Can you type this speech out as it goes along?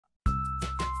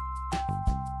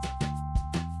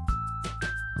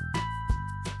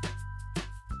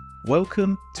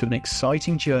Welcome to an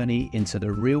exciting journey into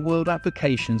the real-world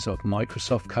applications of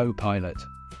Microsoft Copilot.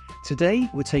 Today,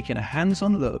 we're taking a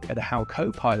hands-on look at how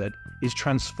Copilot is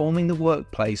transforming the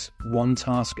workplace one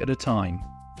task at a time.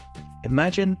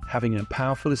 Imagine having a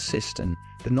powerful assistant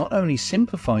that not only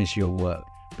simplifies your work,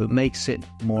 but makes it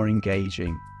more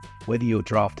engaging. Whether you're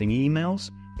drafting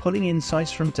emails, pulling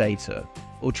insights from data,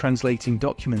 or translating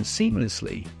documents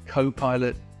seamlessly,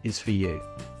 Copilot is for you.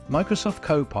 Microsoft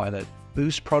Copilot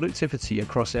boosts productivity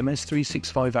across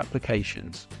MS365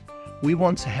 applications. We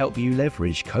want to help you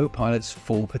leverage Copilot's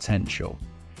full potential.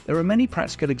 There are many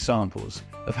practical examples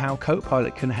of how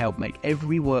Copilot can help make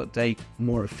every workday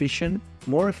more efficient,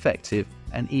 more effective,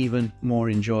 and even more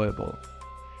enjoyable.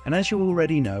 And as you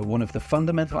already know, one of the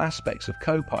fundamental aspects of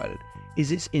Copilot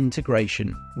is its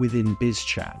integration within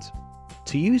BizChat.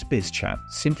 To use BizChat,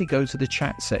 simply go to the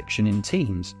chat section in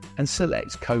Teams and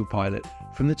select Copilot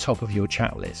from the top of your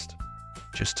chat list.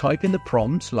 Just type in the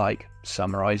prompt like,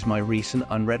 summarize my recent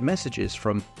unread messages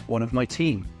from one of my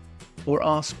team, or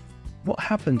ask, what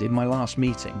happened in my last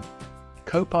meeting?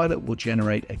 Copilot will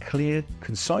generate a clear,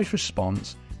 concise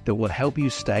response that will help you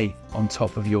stay on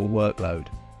top of your workload.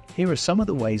 Here are some of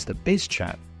the ways that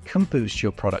BizChat can boost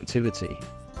your productivity.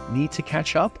 Need to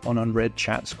catch up on unread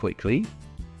chats quickly?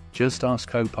 Just ask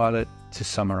Copilot to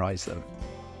summarize them.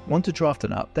 Want to draft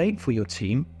an update for your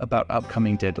team about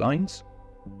upcoming deadlines?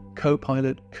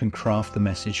 Copilot can craft the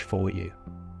message for you.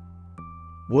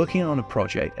 Working on a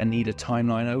project and need a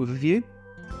timeline overview?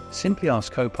 Simply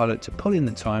ask Copilot to pull in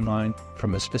the timeline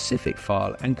from a specific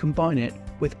file and combine it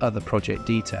with other project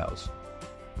details.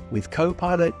 With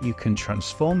Copilot, you can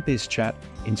transform BizChat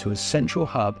into a central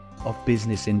hub of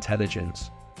business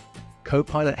intelligence.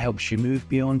 Copilot helps you move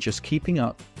beyond just keeping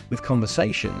up with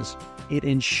conversations. It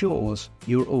ensures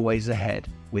you're always ahead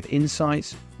with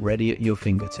insights ready at your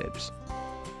fingertips.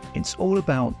 It's all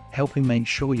about helping make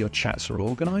sure your chats are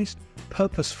organized,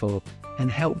 purposeful, and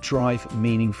help drive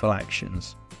meaningful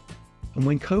actions. And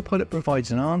when Copilot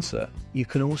provides an answer, you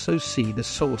can also see the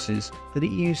sources that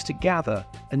it used to gather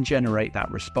and generate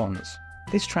that response.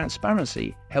 This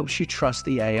transparency helps you trust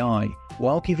the AI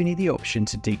while giving you the option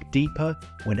to dig deeper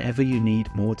whenever you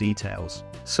need more details.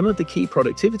 Some of the key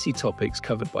productivity topics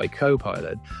covered by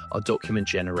Copilot are document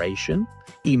generation,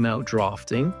 email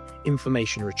drafting,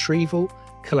 information retrieval,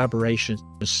 collaboration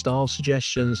style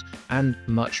suggestions, and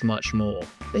much more.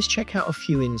 Let's check out a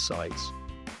few insights.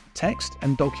 Text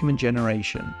and document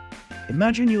generation.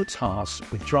 Imagine you're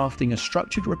tasked with drafting a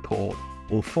structured report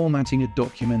or formatting a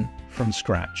document from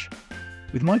scratch.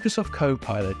 With Microsoft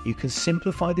Copilot, you can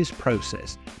simplify this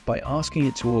process by asking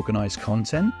it to organize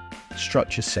content,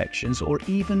 structure sections, or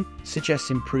even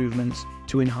suggest improvements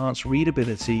to enhance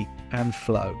readability and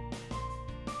flow.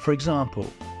 For example,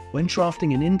 when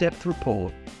drafting an in-depth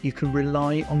report, you can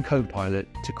rely on Copilot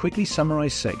to quickly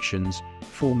summarize sections,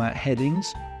 format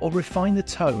headings, or refine the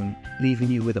tone, leaving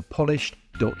you with a polished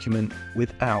document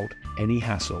without any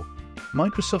hassle.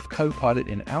 Microsoft Copilot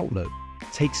in Outlook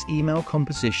takes email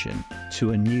composition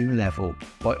to a new level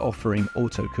by offering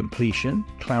auto-completion,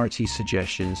 clarity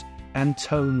suggestions, and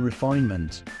tone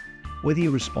refinement. Whether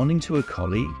you're responding to a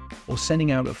colleague or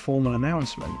sending out a formal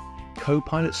announcement,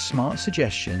 Copilot's smart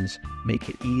suggestions make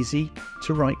it easy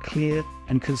to write clear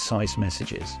and concise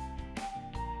messages.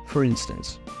 For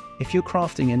instance, if you're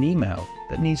crafting an email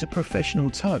that needs a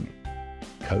professional tone,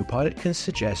 Copilot can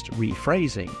suggest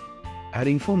rephrasing,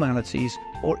 adding formalities,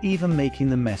 or even making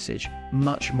the message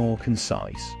much more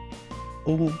concise,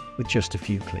 all with just a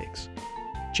few clicks.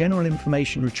 General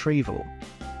information retrieval.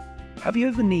 Have you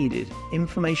ever needed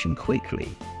information quickly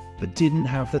but didn't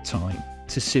have the time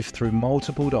to sift through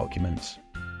multiple documents?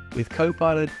 With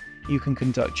Copilot, you can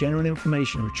conduct general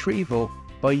information retrieval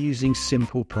by using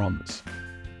simple prompts.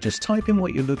 Just type in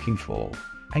what you're looking for,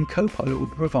 and Copilot will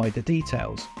provide the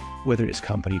details, whether it's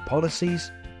company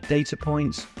policies, data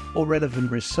points, or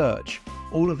relevant research,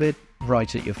 all of it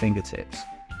right at your fingertips.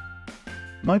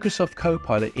 Microsoft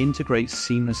Copilot integrates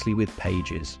seamlessly with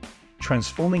Pages,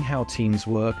 transforming how teams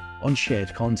work on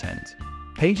shared content.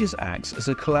 Pages acts as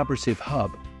a collaborative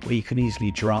hub where you can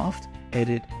easily draft,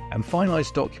 edit, and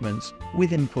finalize documents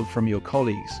with input from your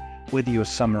colleagues, whether you're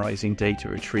summarizing data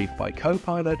retrieved by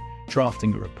Copilot,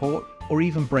 drafting a report, or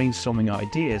even brainstorming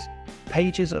ideas.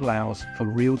 Pages allows for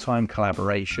real-time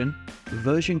collaboration,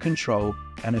 version control,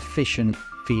 and efficient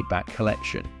feedback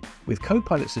collection. With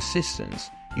Copilot's assistance,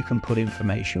 you can put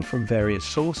information from various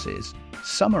sources,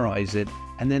 summarize it,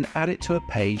 and then add it to a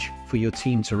page for your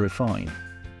team to refine.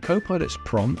 Copilot's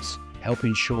prompts help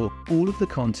ensure all of the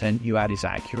content you add is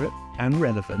accurate and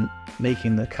relevant,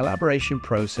 making the collaboration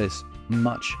process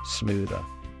much smoother.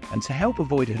 And to help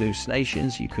avoid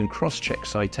hallucinations, you can cross-check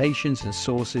citations and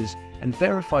sources and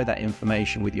verify that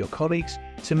information with your colleagues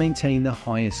to maintain the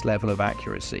highest level of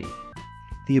accuracy.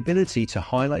 The ability to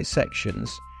highlight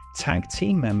sections, tag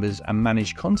team members, and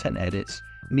manage content edits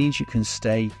means you can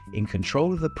stay in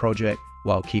control of the project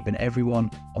while keeping everyone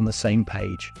on the same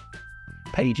page.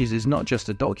 Pages is not just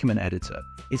a document editor,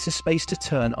 it's a space to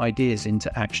turn ideas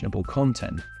into actionable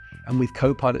content. And with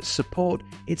Copilot's support,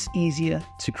 it's easier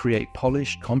to create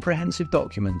polished, comprehensive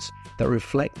documents that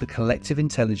reflect the collective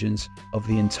intelligence of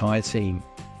the entire team.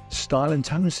 Style and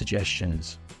tone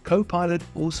suggestions. Copilot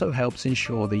also helps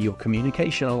ensure that your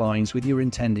communication aligns with your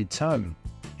intended tone.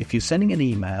 If you're sending an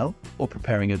email, or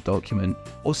preparing a document,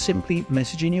 or simply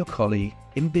messaging your colleague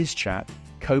in BizChat,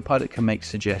 Copilot can make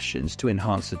suggestions to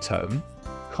enhance the tone,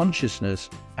 consciousness,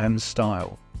 and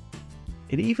style.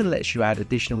 It even lets you add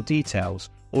additional details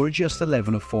or adjust the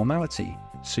level of formality,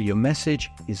 so your message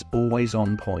is always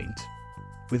on point.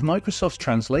 With Microsoft's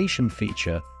translation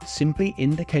feature, simply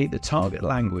indicate the target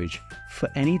language for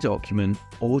any document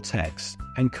or text,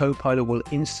 and Copilot will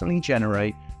instantly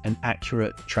generate an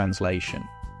accurate translation.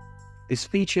 This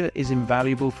feature is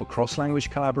invaluable for cross-language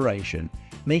collaboration,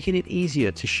 making it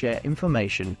easier to share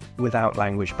information without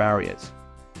language barriers.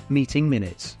 Meeting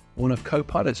Minutes, one of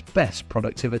Copilot's best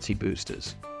productivity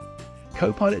boosters.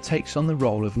 Copilot takes on the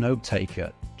role of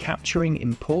note-taker, capturing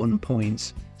important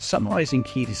points, summarizing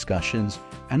key discussions,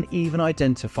 and even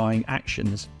identifying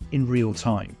actions in real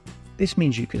time. This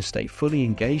means you can stay fully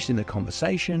engaged in the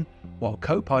conversation while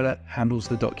Copilot handles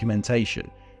the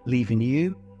documentation, leaving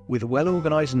you with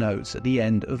well-organized notes at the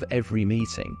end of every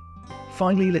meeting.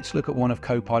 Finally, let's look at one of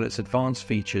Copilot's advanced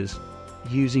features,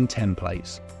 using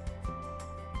templates.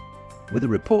 With a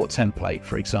report template,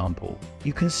 for example,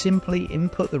 you can simply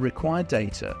input the required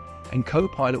data and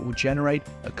Copilot will generate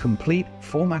a complete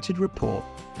formatted report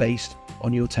based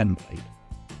on your template.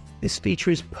 This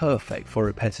feature is perfect for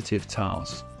repetitive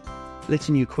tasks,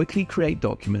 letting you quickly create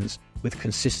documents with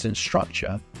consistent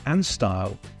structure and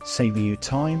style, saving you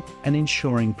time and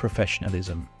ensuring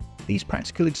professionalism. These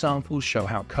practical examples show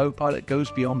how Copilot goes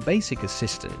beyond basic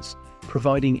assistance,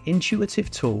 providing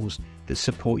intuitive tools that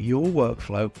support your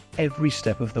workflow every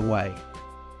step of the way.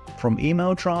 From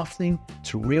email drafting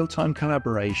to real-time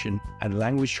collaboration and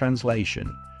language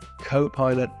translation,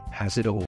 Copilot has it all.